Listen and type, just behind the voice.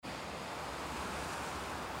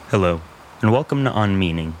Hello, and welcome to On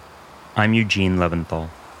Meaning. I'm Eugene Leventhal.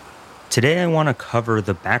 Today I want to cover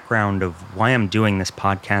the background of why I'm doing this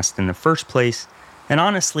podcast in the first place, and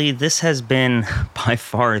honestly, this has been by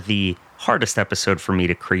far the hardest episode for me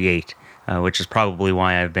to create, which is probably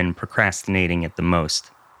why I've been procrastinating it the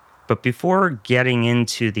most. But before getting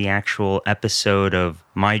into the actual episode of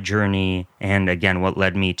my journey, and again, what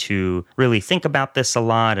led me to really think about this a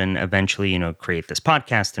lot and eventually, create this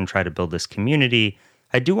podcast and try to build this community,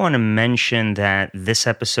 I do want to mention that this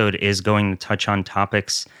episode is going to touch on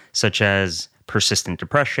topics such as persistent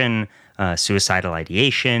depression, suicidal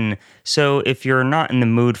ideation. So if you're not in the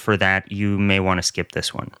mood for that, you may want to skip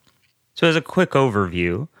this one. So as a quick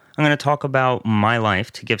overview, I'm going to talk about my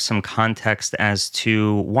life to give some context as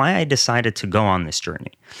to why I decided to go on this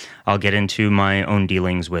journey. I'll get into my own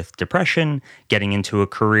dealings with depression, getting into a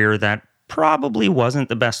career that probably wasn't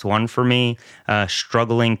the best one for me,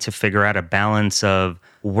 struggling to figure out a balance of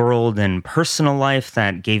world and personal life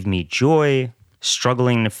that gave me joy,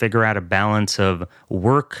 struggling to figure out a balance of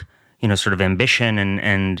work, sort of ambition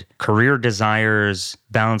and career desires,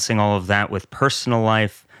 balancing all of that with personal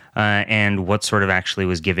life, and what sort of actually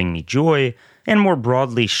was giving me joy, and more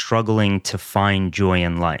broadly, struggling to find joy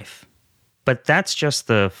in life. But that's just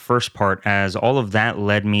the first part, as all of that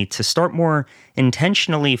led me to start more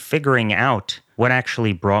intentionally figuring out what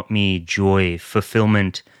actually brought me joy,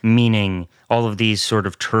 fulfillment, meaning, all of these sort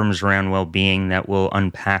of terms around well-being that we'll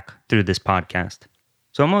unpack through this podcast.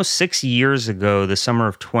 So almost 6 years ago, the summer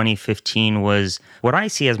of 2015 was what I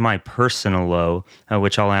see as my personal low,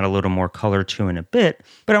 which I'll add a little more color to in a bit.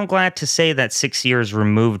 But I'm glad to say that 6 years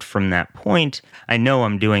removed from that point, I know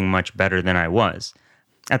I'm doing much better than I was.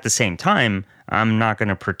 At the same time, I'm not going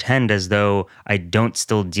to pretend as though I don't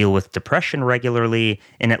still deal with depression regularly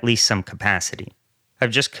in at least some capacity.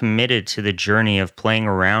 I've just committed to the journey of playing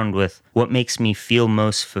around with what makes me feel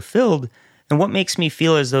most fulfilled and what makes me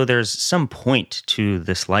feel as though there's some point to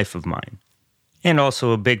this life of mine. And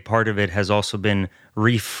also a big part of it has also been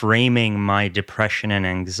reframing my depression and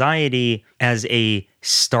anxiety as a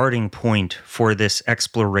starting point for this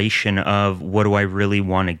exploration of what do I really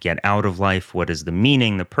want to get out of life, what is the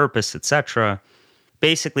meaning, the purpose, etc.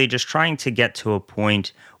 Basically just trying to get to a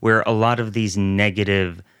point where a lot of these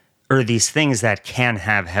negative or these things that can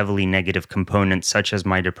have heavily negative components such as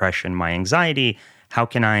my depression, my anxiety, how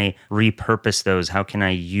can I repurpose those? How can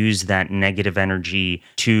I use that negative energy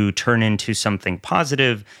to turn into something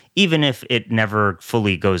positive, even if it never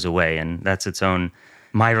fully goes away? And that's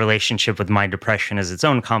my relationship with my depression is its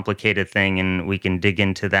own complicated thing, and we can dig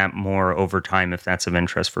into that more over time if that's of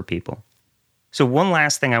interest for people. So one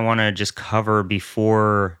last thing I want to just cover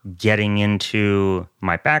before getting into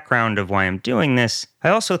my background of why I'm doing this. I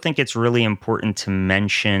also think it's really important to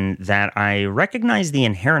mention that I recognize the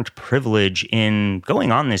inherent privilege in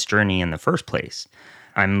going on this journey in the first place.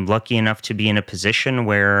 I'm lucky enough to be in a position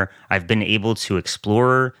where I've been able to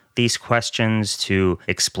explore these questions, to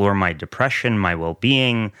explore my depression, my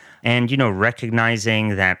well-being, and,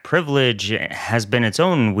 recognizing that privilege has been its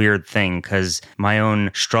own weird thing because my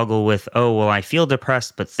own struggle with, I feel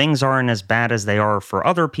depressed, but things aren't as bad as they are for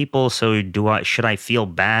other people. So should I feel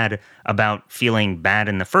bad about feeling bad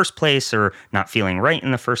in the first place or not feeling right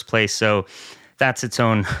in the first place? So that's its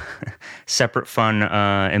own separate fun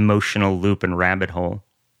emotional loop and rabbit hole.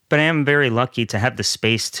 But I am very lucky to have the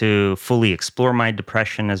space to fully explore my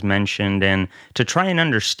depression, as mentioned, and to try and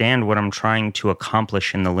understand what I'm trying to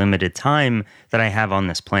accomplish in the limited time that I have on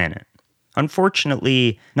this planet.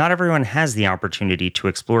 Unfortunately, not everyone has the opportunity to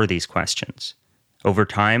explore these questions. Over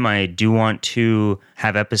time, I do want to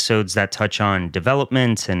have episodes that touch on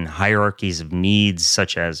development and hierarchies of needs,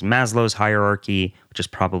 such as Maslow's hierarchy, which is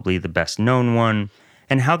probably the best known one,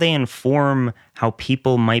 and how they inform how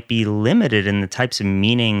people might be limited in the types of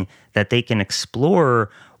meaning that they can explore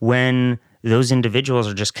when those individuals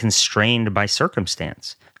are just constrained by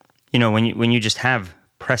circumstance. When you just have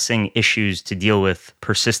pressing issues to deal with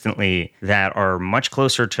persistently that are much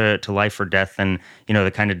closer to life or death than,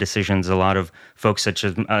 the kind of decisions a lot of folks such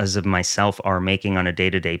as of myself are making on a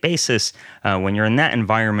day-to-day basis. When you're in that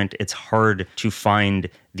environment, it's hard to find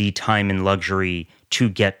the time and luxury to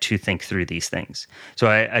get to think through these things. So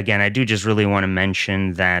I do just really want to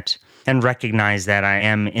mention that and recognize that I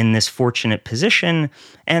am in this fortunate position,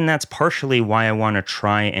 and that's partially why I want to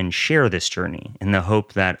try and share this journey in the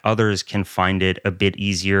hope that others can find it a bit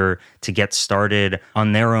easier to get started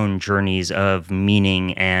on their own journeys of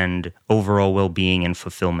meaning and overall well-being and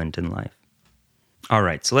fulfillment in life. All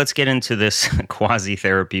right, so let's get into this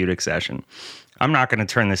quasi-therapeutic session. I'm not going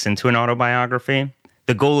to turn this into an autobiography.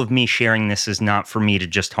 the goal of me sharing this is not for me to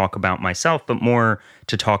just talk about myself, but more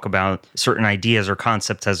to talk about certain ideas or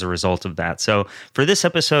concepts as a result of that. So for this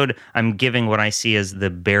episode, I'm giving what I see as the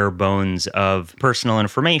bare bones of personal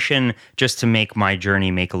information just to make my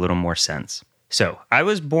journey make a little more sense. So I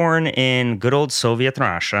was born in good old Soviet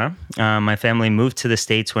Russia. My family moved to the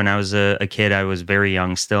States when I was a kid. I was very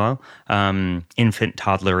young still, infant,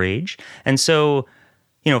 toddler age. And so,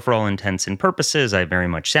 for all intents and purposes, I very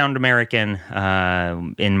much sound American.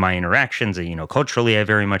 In my interactions, culturally, I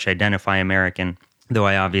very much identify American, though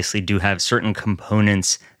I obviously do have certain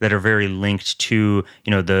components that are very linked to,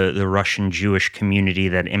 the Russian Jewish community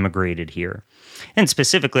that immigrated here. And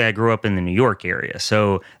specifically, I grew up in the New York area.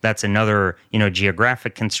 So that's another,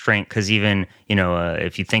 geographic constraint, because even,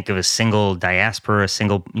 if you think of a single diaspora, a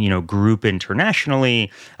single, group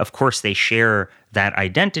internationally, of course, they share that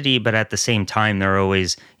identity, but at the same time, there are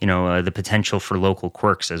always, the potential for local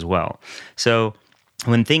quirks as well. So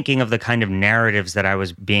when thinking of the kind of narratives that I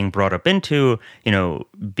was being brought up into,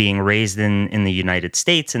 being raised in the United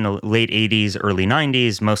States in the late 80s, early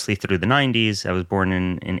 90s, mostly through the 90s, I was born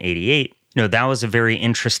in 88. That was a very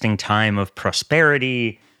interesting time of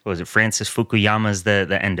prosperity. What was it? Francis Fukuyama's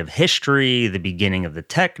the end of history, the beginning of the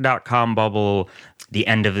tech.com bubble, the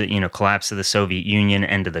end of the collapse of the Soviet Union,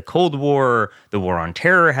 end of the Cold War. The war on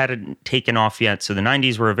terror hadn't taken off yet. So the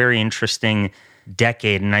 90s were a very interesting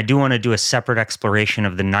decade. And I do want to do a separate exploration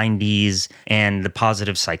of the 90s and the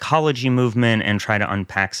positive psychology movement and try to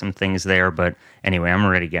unpack some things there. But anyway, I'm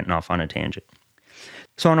already getting off on a tangent.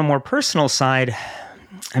 So on a more personal side,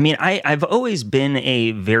 I've always been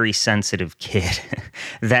a very sensitive kid.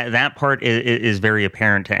 that part is very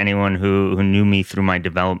apparent to anyone who knew me through my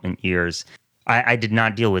development years. I did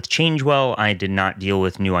not deal with change well. I did not deal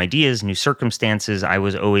with new ideas, new circumstances. I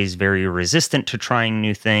was always very resistant to trying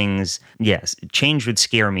new things. Yes, change would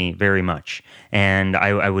scare me very much, and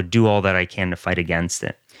I would do all that I can to fight against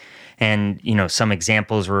it. And, some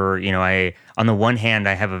examples were, on the one hand,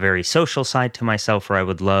 I have a very social side to myself where I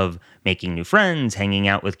would love making new friends, hanging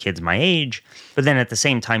out with kids my age. But then at the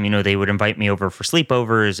same time, they would invite me over for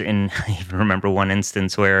sleepovers. And I even remember one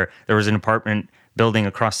instance where there was an apartment building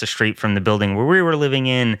across the street from the building where we were living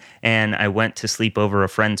in, and I went to sleep over a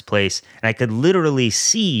friend's place, and I could literally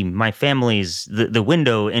see my family's the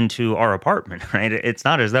window into our apartment, right? It's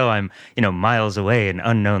not as though I'm, miles away in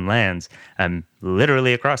unknown lands. I'm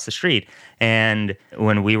literally across the street. And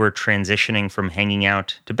when we were transitioning from hanging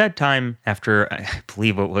out to bedtime after, I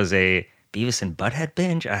believe it was a Beavis and Butthead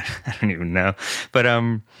binge? I don't even know. But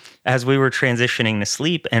as we were transitioning to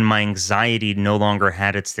sleep and my anxiety no longer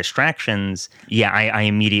had its distractions, I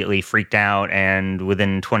immediately freaked out. And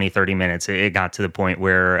within 20, 30 minutes, it got to the point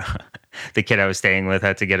where the kid I was staying with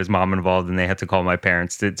had to get his mom involved, and they had to call my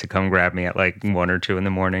parents to come grab me at like 1 or 2 in the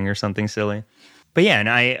morning or something silly. But yeah,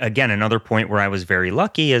 and another point where I was very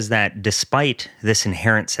lucky is that despite this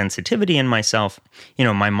inherent sensitivity in myself,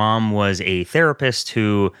 my mom was a therapist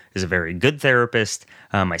who is a very good therapist.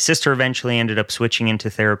 My sister eventually ended up switching into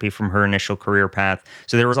therapy from her initial career path.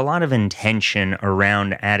 So there was a lot of intention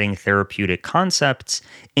around adding therapeutic concepts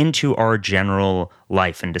into our general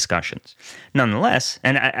life and discussions. Nonetheless,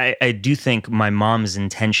 and I do think my mom's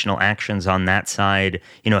intentional actions on that side,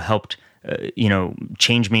 helped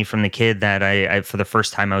change me from the kid that I for the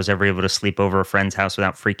first time I was ever able to sleep over a friend's house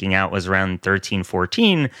without freaking out was around 13,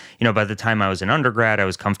 14. By the time I was an undergrad, I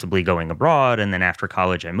was comfortably going abroad. And then after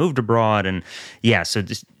college, I moved abroad. And so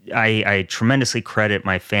I tremendously credit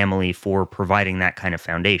my family for providing that kind of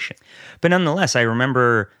foundation. But nonetheless, I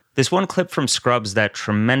remember this one clip from Scrubs that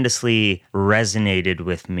tremendously resonated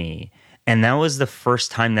with me. And that was the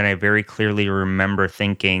first time that I very clearly remember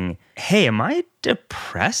thinking, hey, am I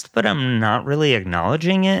depressed, but I'm not really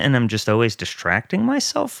acknowledging it, and I'm just always distracting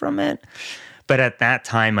myself from it? But at that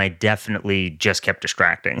time, I definitely just kept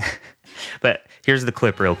distracting. But here's the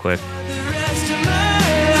clip real quick.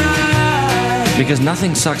 Because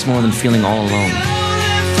nothing sucks more than feeling all alone.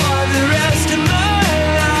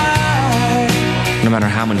 No matter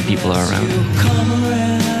how many people are around.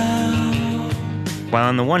 While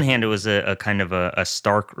on the one hand, it was a kind of a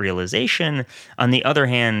stark realization, on the other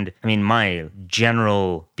hand, my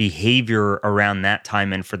general behavior around that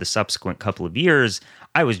time and for the subsequent couple of years,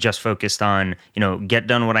 I was just focused on, get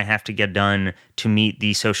done what I have to get done to meet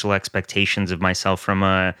the social expectations of myself from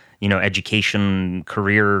a, education,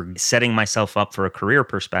 career, setting myself up for a career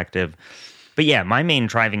perspective. But yeah, my main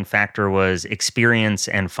driving factor was experience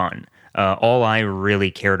and fun. All I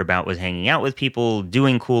really cared about was hanging out with people,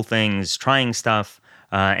 doing cool things, trying stuff,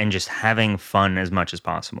 and just having fun as much as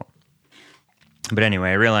possible. But anyway,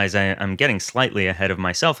 I realize I'm getting slightly ahead of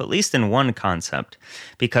myself, at least in one concept,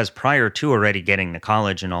 because prior to already getting to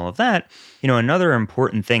college and all of that, another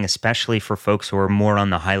important thing, especially for folks who are more on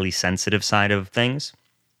the highly sensitive side of things,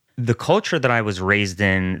 the culture that I was raised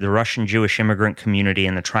in, the Russian Jewish immigrant community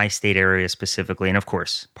in the tri-state area specifically, and of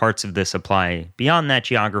course, parts of this apply beyond that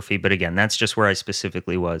geography, but again, that's just where I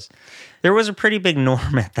specifically was. There was a pretty big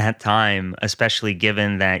norm at that time, especially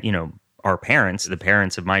given that, our parents, the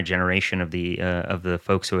parents of my generation of the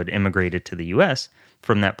folks who had immigrated to the U.S.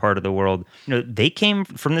 from that part of the world, they came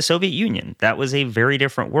from the Soviet Union. That was a very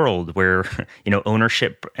different world where,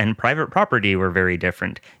 ownership and private property were very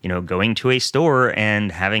different. Going to a store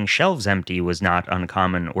and having shelves empty was not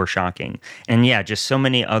uncommon or shocking. And yeah, just so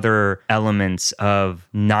many other elements of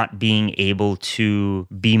not being able to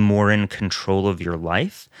be more in control of your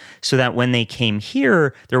life, so that when they came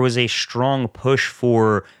here, there was a strong push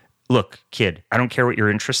for, look, kid, I don't care what your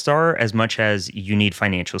interests are as much as you need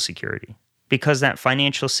financial security. Because that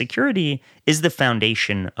financial security is the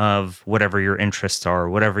foundation of whatever your interests are,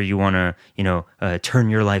 whatever you want to, turn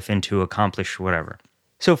your life into, accomplish, whatever.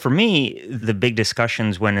 So for me, the big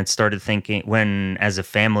discussions when as a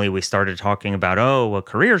family we started talking about, what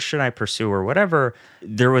careers should I pursue or whatever,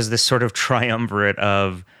 there was this sort of triumvirate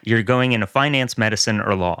of you're going into finance, medicine,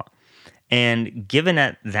 or law. And given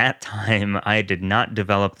at that time, I did not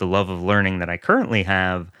develop the love of learning that I currently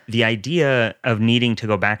have, the idea of needing to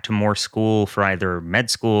go back to more school for either med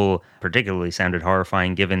school particularly sounded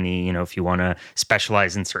horrifying, given the, if you want to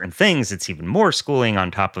specialize in certain things, it's even more schooling on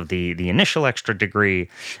top of the initial extra degree,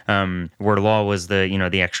 where law was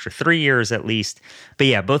the extra 3 years at least. But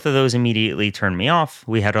yeah, both of those immediately turned me off.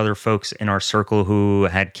 We had other folks in our circle who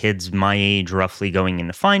had kids my age roughly going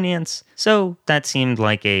into finance. So that seemed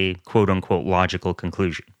like a quote unquote logical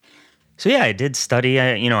conclusion. So yeah, I did study.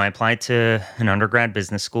 I applied to an undergrad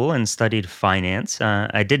business school and studied finance.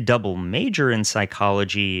 I did double major in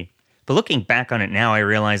psychology. But looking back on it now, I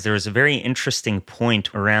realized there was a very interesting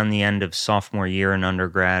point around the end of sophomore year in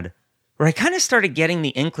undergrad where I kind of started getting the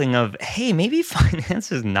inkling of, hey, maybe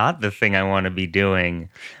finance is not the thing I want to be doing.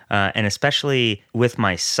 And especially with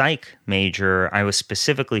my psych major, I was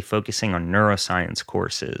specifically focusing on neuroscience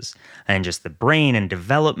courses and just the brain and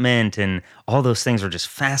development, and all those things were just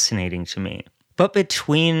fascinating to me. But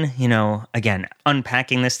between, again,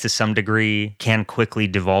 unpacking this to some degree can quickly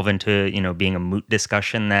devolve into, being a moot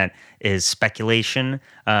discussion that is speculation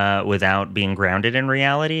without being grounded in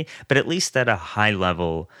reality. But at least at a high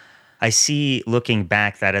level, I see looking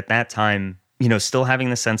back that at that time, still having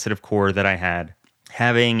the sensitive core that I had,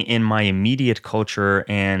 having in my immediate culture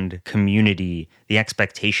and community, the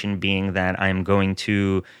expectation being that I'm going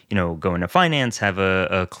to, go into finance, have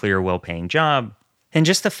a clear, well-paying job. And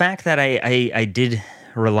just the fact that I did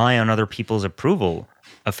rely on other people's approval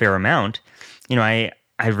a fair amount, I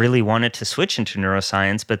really wanted to switch into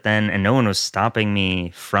neuroscience, and no one was stopping me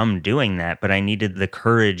from doing that, but I needed the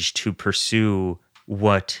courage to pursue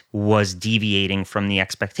what was deviating from the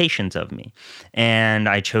expectations of me. And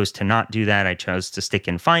I chose to not do that. I chose to stick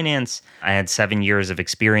in finance. I had 7 years of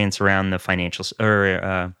experience around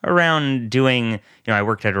the around doing, I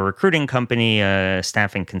worked at a recruiting company, a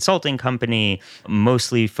staffing consulting company,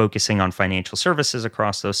 mostly focusing on financial services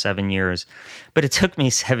across those 7 years. But it took me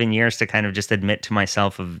 7 years to kind of just admit to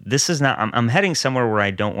myself I'm heading somewhere where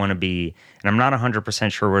I don't want to be, and I'm not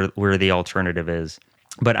 100% sure where the alternative is.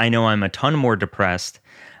 But I know I'm a ton more depressed.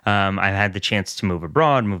 I've had the chance to move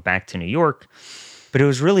abroad, move back to New York. But it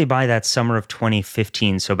was really by that summer of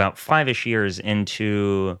 2015, so about 5-ish years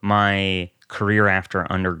into my career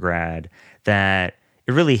after undergrad, that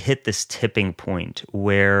it really hit this tipping point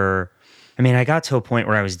where, I got to a point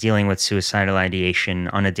where I was dealing with suicidal ideation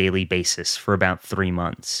on a daily basis for about 3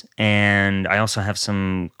 months. And I also have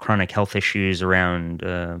some chronic health issues around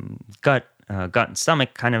gut and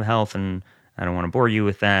stomach kind of health, and I don't want to bore you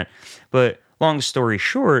with that. But long story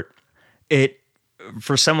short,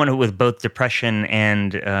 for someone with both depression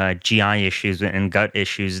and GI issues and gut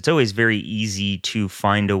issues, it's always very easy to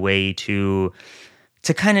find a way to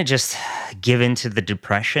kind of just give into the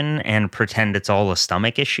depression and pretend it's all a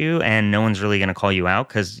stomach issue, and no one's really going to call you out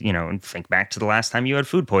because, think back to the last time you had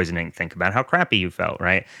food poisoning. Think about how crappy you felt,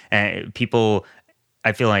 right? People,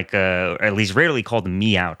 I feel like, at least rarely called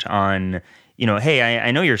me out on, hey,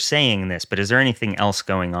 I know you're saying this, but is there anything else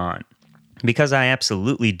going on? Because I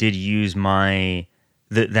absolutely did use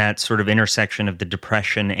that sort of intersection of the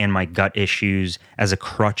depression and my gut issues as a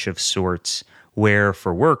crutch of sorts, where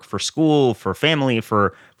for work, for school, for family,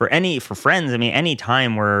 for friends, any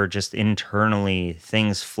time where just internally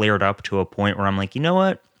things flared up to a point where I'm like, you know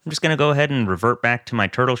what? I'm just going to go ahead and revert back to my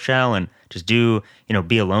turtle shell and just do,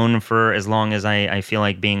 be alone for as long as I feel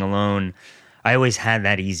like being alone. I always had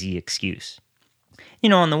that easy excuse.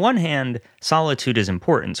 On the one hand, solitude is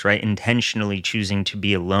important, right? Intentionally choosing to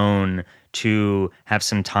be alone, to have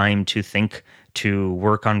some time to think, to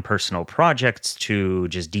work on personal projects, to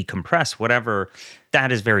just decompress, whatever,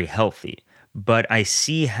 that is very healthy. But I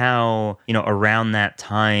see how, around that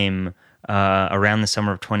time, around the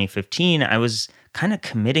summer of 2015, I was kind of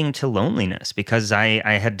committing to loneliness because I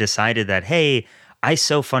had decided that, hey, I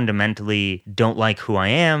so fundamentally don't like who I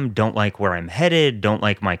am, don't like where I'm headed, don't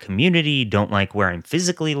like my community, don't like where I'm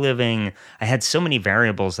physically living. I had so many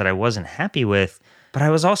variables that I wasn't happy with, but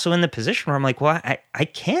I was also in the position where I'm like, well, I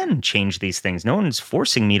can change these things. No one's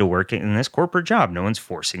forcing me to work in this corporate job. No one's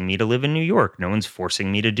forcing me to live in New York. No one's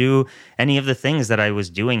forcing me to do any of the things that I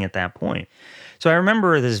was doing at that point. So I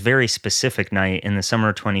remember this very specific night in the summer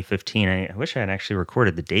of 2015. I wish I had actually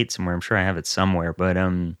recorded the date somewhere. I'm sure I have it somewhere, but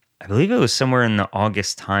I believe it was somewhere in the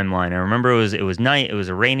August timeline. I remember it was night. It was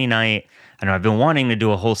a rainy night. I know I've been wanting to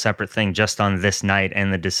do a whole separate thing just on this night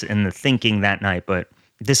and the thinking that night, but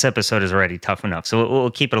this episode is already tough enough. So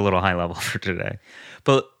we'll keep it a little high level for today.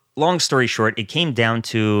 But long story short, it came down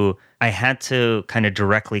to I had to kind of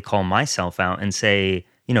directly call myself out and say,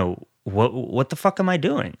 what the fuck am I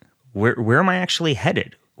doing? Where am I actually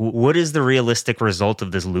headed? What is the realistic result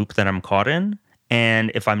of this loop that I'm caught in?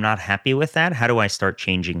 And if I'm not happy with that, how do I start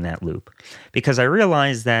changing that loop? Because I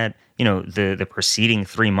realized that, the preceding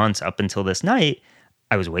 3 months up until this night,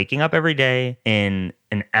 I was waking up every day in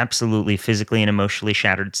an absolutely physically and emotionally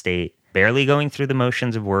shattered state, barely going through the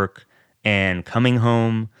motions of work, and coming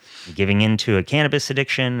home, giving into a cannabis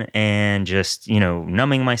addiction, and just,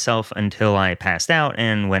 numbing myself until I passed out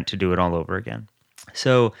and went to do it all over again.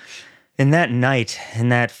 So in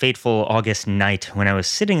that fateful August night, when I was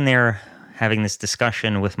sitting there having this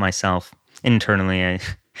discussion with myself internally,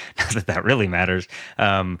 not that really matters.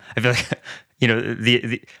 I feel like,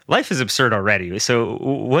 the life is absurd already. So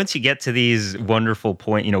once you get to these wonderful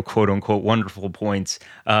quote unquote wonderful points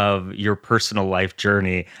of your personal life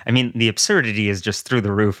journey, I mean, the absurdity is just through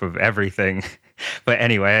the roof of everything. But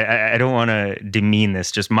anyway, I don't want to demean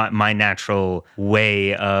this, just my natural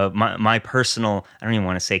way of my personal, I don't even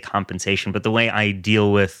want to say compensation, but the way I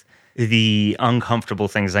deal with the uncomfortable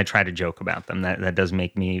things. I try to joke about them. That does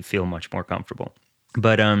make me feel much more comfortable.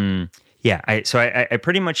 But I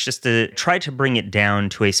pretty much just tried to bring it down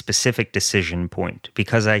to a specific decision point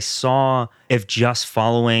because I saw if just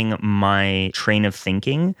following my train of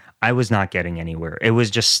thinking, I was not getting anywhere. It was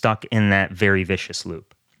just stuck in that very vicious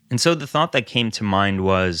loop. And so the thought that came to mind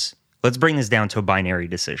was, let's bring this down to a binary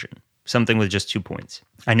decision, something with just 2 points.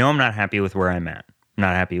 I know I'm not happy with where I'm at. I'm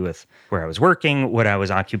not happy with where I was working, what I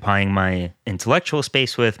was occupying my intellectual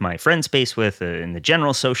space with, my friend space with, in the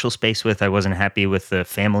general social space with. I wasn't happy with the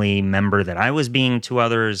family member that I was being to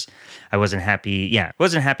others. I wasn't happy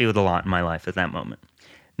with a lot in my life at that moment.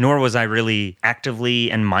 Nor was I really actively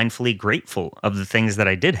and mindfully grateful of the things that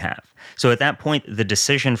I did have. So at that point, the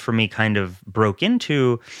decision for me kind of broke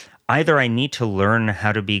into either I need to learn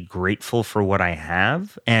how to be grateful for what I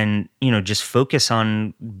have and, just focus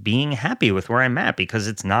on being happy with where I'm at because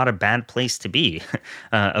it's not a bad place to be.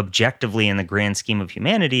 Objectively, in the grand scheme of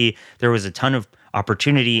humanity, there was a ton of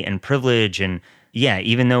opportunity and privilege. And yeah,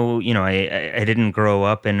 even though, I didn't grow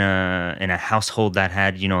up in a household that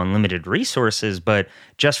had, unlimited resources, but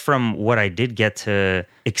just from what I did get to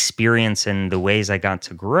experience and the ways I got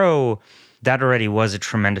to grow, that already was a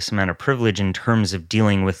tremendous amount of privilege in terms of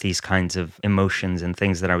dealing with these kinds of emotions and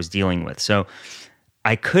things that I was dealing with. So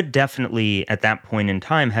I could definitely, at that point in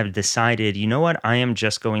time, have decided, you know what, I am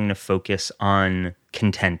just going to focus on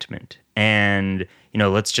contentment. And,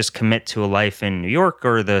 let's just commit to a life in New York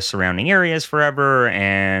or the surrounding areas forever.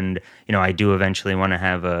 And, I do eventually want to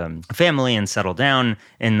have a family and settle down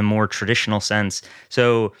in the more traditional sense.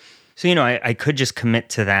 So I could just commit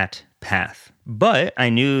to that path. But I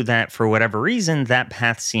knew that for whatever reason, that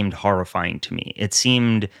path seemed horrifying to me. It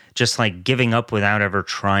seemed just like giving up without ever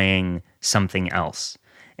trying something else.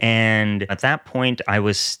 And at that point, I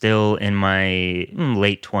was still in my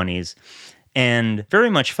late 20s and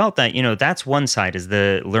very much felt that, that's one side is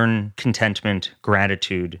the learn contentment,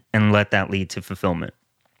 gratitude, and let that lead to fulfillment.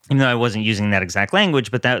 Even though I wasn't using that exact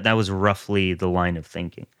language, but that was roughly the line of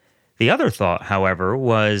thinking. The other thought, however,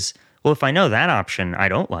 was, well, if I know that option I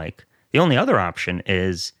don't like, the only other option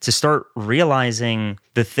is to start realizing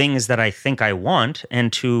the things that I think I want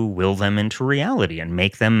and to will them into reality and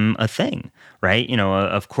make them a thing, right?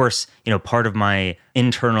 Of course, part of my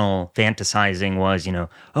internal fantasizing was,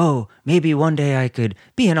 maybe one day I could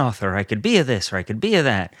be an author, I could be a this, or I could be a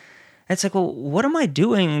that. It's like, well, what am I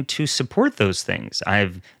doing to support those things?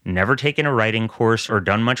 I've never taken a writing course or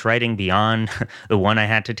done much writing beyond the one I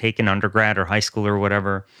had to take in undergrad or high school or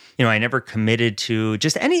whatever. I never committed to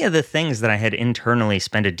just any of the things that I had internally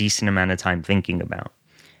spent a decent amount of time thinking about.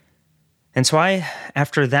 And so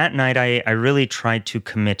after that night, I really tried to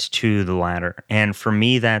commit to the latter. And for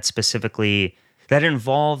me, that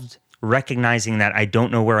involved recognizing that I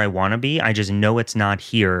don't know where I want to be. I just know it's not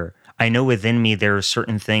here. I know within me there are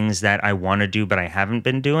certain things that I want to do, but I haven't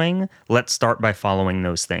been doing. Let's start by following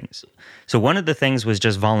those things. So one of the things was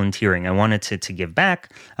just volunteering. I wanted to give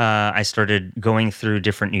back. I started going through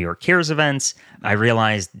different New York Cares events. I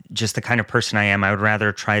realized just the kind of person I am, I would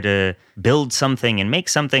rather try to build something and make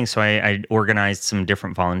something. So I organized some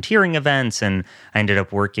different volunteering events, and I ended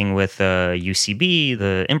up working with UCB,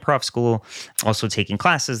 the improv school, also taking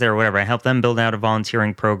classes there or whatever. I helped them build out a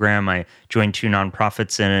volunteering program. I joined 2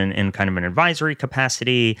 nonprofits in kind of an advisory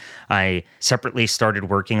capacity. I separately started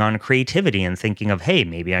working on creativity and thinking of, hey,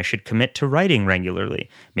 maybe I should commit to writing regularly.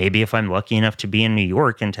 Maybe if I'm lucky enough to be in New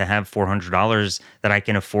York and to have $400 that I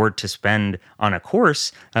can afford to spend on a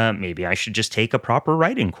course, maybe I should just take a proper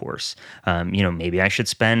writing course. Maybe I should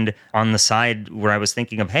spend on the side where I was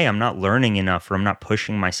thinking of, hey, I'm not learning enough or I'm not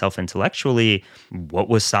pushing myself intellectually. What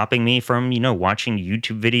was stopping me from, watching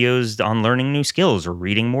YouTube videos on learning new skills or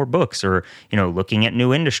reading more books or, looking at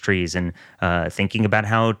new industries and thinking about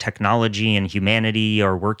how technology and humanity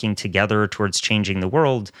are working together towards changing the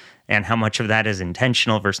world and how much of that is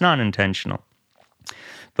intentional versus non-intentional.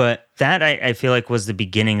 But that I feel like was the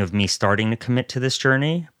beginning of me starting to commit to this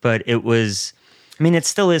journey. But it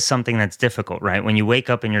still is something that's difficult, right? When you wake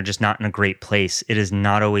up and you're just not in a great place, it is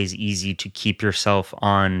not always easy to keep yourself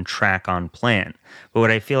on track, on plan. But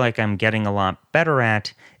what I feel like I'm getting a lot better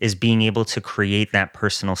at is being able to create that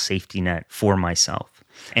personal safety net for myself.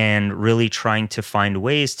 And really trying to find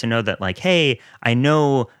ways to know that, like, hey, I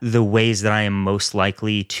know the ways that I am most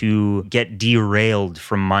likely to get derailed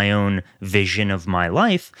from my own vision of my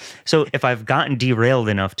life. So if I've gotten derailed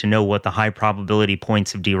enough to know what the high probability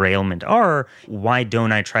points of derailment are, why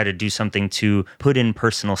don't I try to do something to put in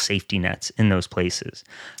personal safety nets in those places?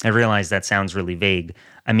 I realize that sounds really vague.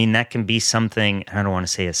 That can be something, I don't want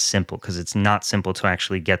to say as simple because it's not simple to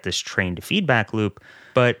actually get this trained feedback loop.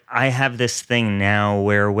 But I have this thing now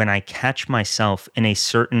where when I catch myself in a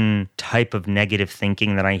certain type of negative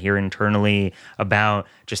thinking that I hear internally about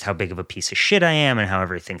just how big of a piece of shit I am and how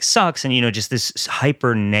everything sucks, and, just this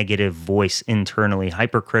hyper negative voice internally,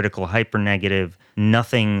 hypercritical, hyper negative,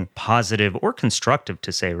 nothing positive or constructive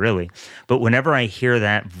to say, really. But whenever I hear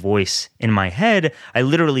that voice in my head, I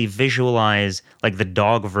literally visualize like the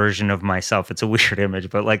dog version of myself. It's a weird image,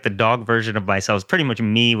 but like the dog version of myself is pretty much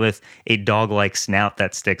me with a dog-like snout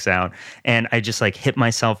that sticks out. And I just like hit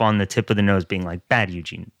myself on the tip of the nose being like, bad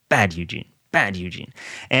Eugene, bad Eugene, bad Eugene.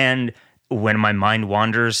 And when my mind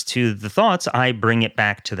wanders to the thoughts, I bring it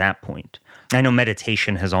back to that point. I know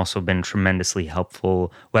meditation has also been tremendously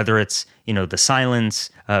helpful, whether it's, the silence,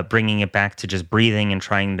 bringing it back to just breathing and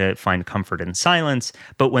trying to find comfort in silence.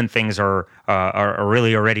 But when things are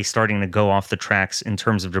really already starting to go off the tracks in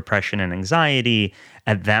terms of depression and anxiety,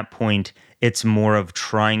 at that point, it's more of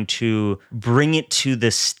trying to bring it to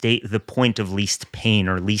the point of least pain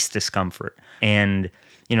or least discomfort. And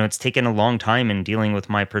it's taken a long time in dealing with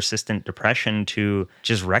my persistent depression to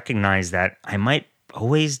just recognize that I might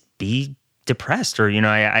always be depressed, or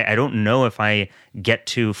I don't know if I get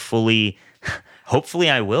to fully, hopefully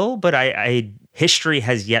I will, but history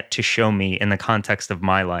has yet to show me in the context of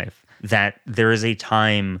my life that there is a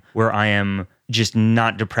time where I am just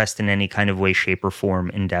not depressed in any kind of way, shape, or form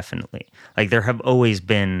indefinitely. Like there have always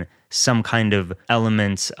been some kind of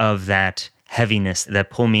elements of that heaviness that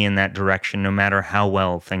pull me in that direction, no matter how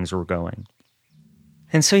well things were going.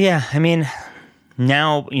 And so,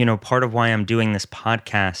 now, part of why I'm doing this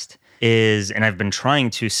podcast is, and I've been trying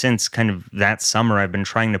to since kind of that summer, I've been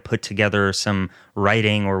trying to put together some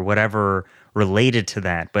writing or whatever related to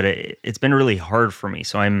that, but it's been really hard for me.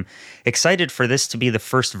 So I'm excited for this to be the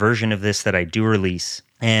first version of this that I do release.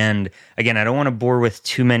 And again, I don't want to bore with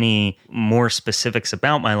too many more specifics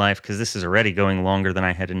about my life because this is already going longer than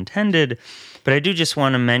I had intended. But I do just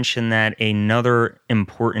want to mention that another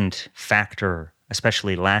important factor,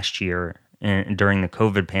 especially last year, during the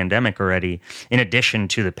COVID pandemic already, in addition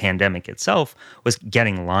to the pandemic itself, was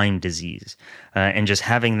getting Lyme disease and just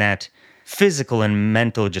having that physical and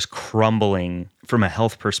mental just crumbling from a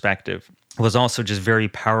health perspective was also just very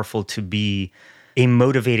powerful to be a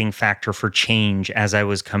motivating factor for change as I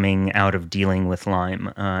was coming out of dealing with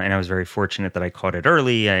Lyme. And I was very fortunate that I caught it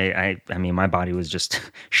early. I mean, my body was just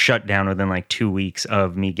shut down within like 2 weeks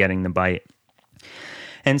of me getting the bite.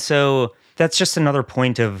 And so that's just another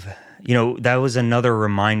point of, that was another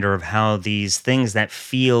reminder of how these things that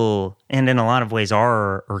feel, and in a lot of ways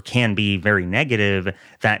are or can be very negative,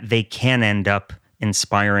 that they can end up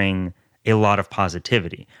inspiring a lot of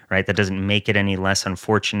positivity, right? That doesn't make it any less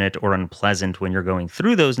unfortunate or unpleasant when you're going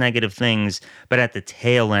through those negative things, but at the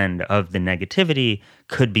tail end of the negativity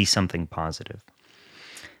could be something positive.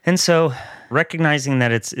 And so recognizing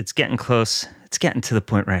that it's getting close, it's getting to the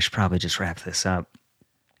point where I should probably just wrap this up.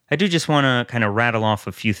 I do just want to kind of rattle off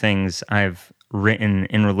a few things I've written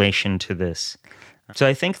in relation to this. So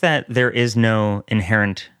I think that there is no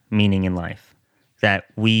inherent meaning in life, that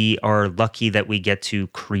we are lucky that we get to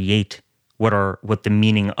create what the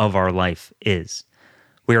meaning of our life is.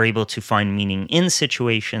 We're able to find meaning in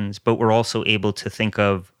situations, but we're also able to think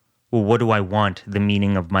of, well, what do I want the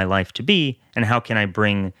meaning of my life to be? And how can I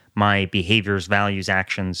bring my behaviors, values,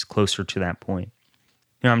 actions closer to that point?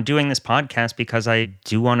 I'm doing this podcast because I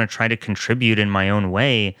do want to try to contribute in my own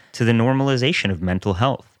way to the normalization of mental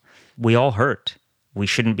health. We all hurt. We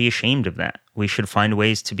shouldn't be ashamed of that. We should find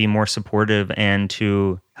ways to be more supportive and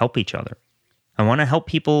to help each other. I want to help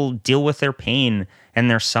people deal with their pain and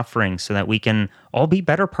their suffering so that we can all be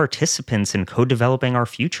better participants in co-developing our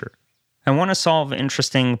future. I want to solve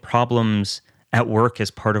interesting problems at work as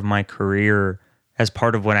part of my career, as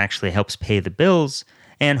part of what actually helps pay the bills,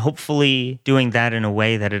 and hopefully doing that in a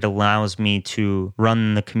way that it allows me to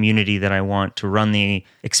run the community that I want, to run the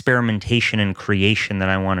experimentation and creation that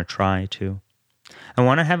I want to try to. I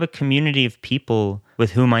want to have a community of people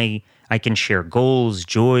with whom I can share goals,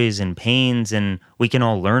 joys, and pains, and we can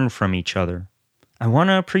all learn from each other. I want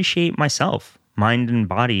to appreciate myself, mind and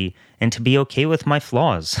body, and to be okay with my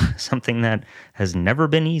flaws, something that has never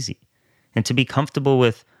been easy, and to be comfortable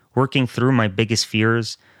with working through my biggest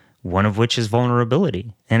fears, one of which is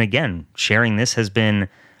vulnerability. And again, sharing this has been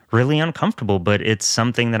really uncomfortable, but it's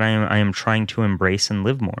something that I am trying to embrace and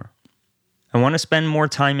live more. I want to spend more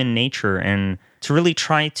time in nature and to really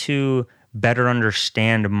try to better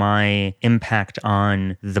understand my impact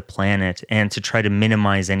on the planet and to try to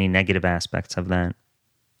minimize any negative aspects of that.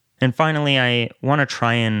 And finally, I want to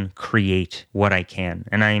try and create what I can.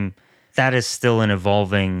 And that is still an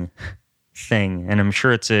evolving thing. And I'm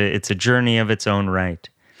sure it's a journey of its own right.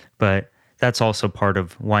 But that's also part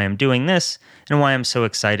of why I'm doing this and why I'm so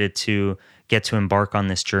excited to get to embark on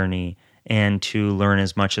this journey and to learn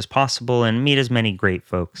as much as possible and meet as many great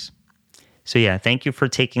folks. So yeah, thank you for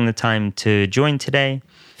taking the time to join today.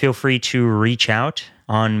 Feel free to reach out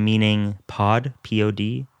on meaningpod,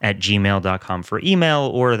 P-O-D, @gmail.com for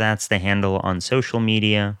email, or that's the handle on social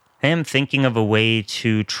media. I am thinking of a way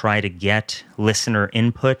to try to get listener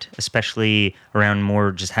input, especially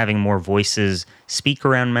around just having more voices speak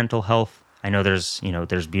around mental health. I know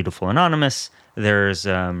there's Beautiful Anonymous. There's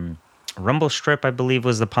Rumble Strip, I believe,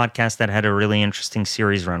 was the podcast that had a really interesting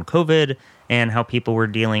series around COVID and how people were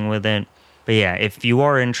dealing with it. But yeah, if you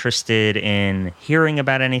are interested in hearing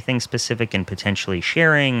about anything specific and potentially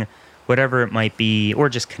sharing, whatever it might be, or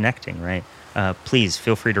just connecting, right? Please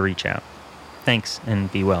feel free to reach out. Thanks,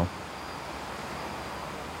 and be well.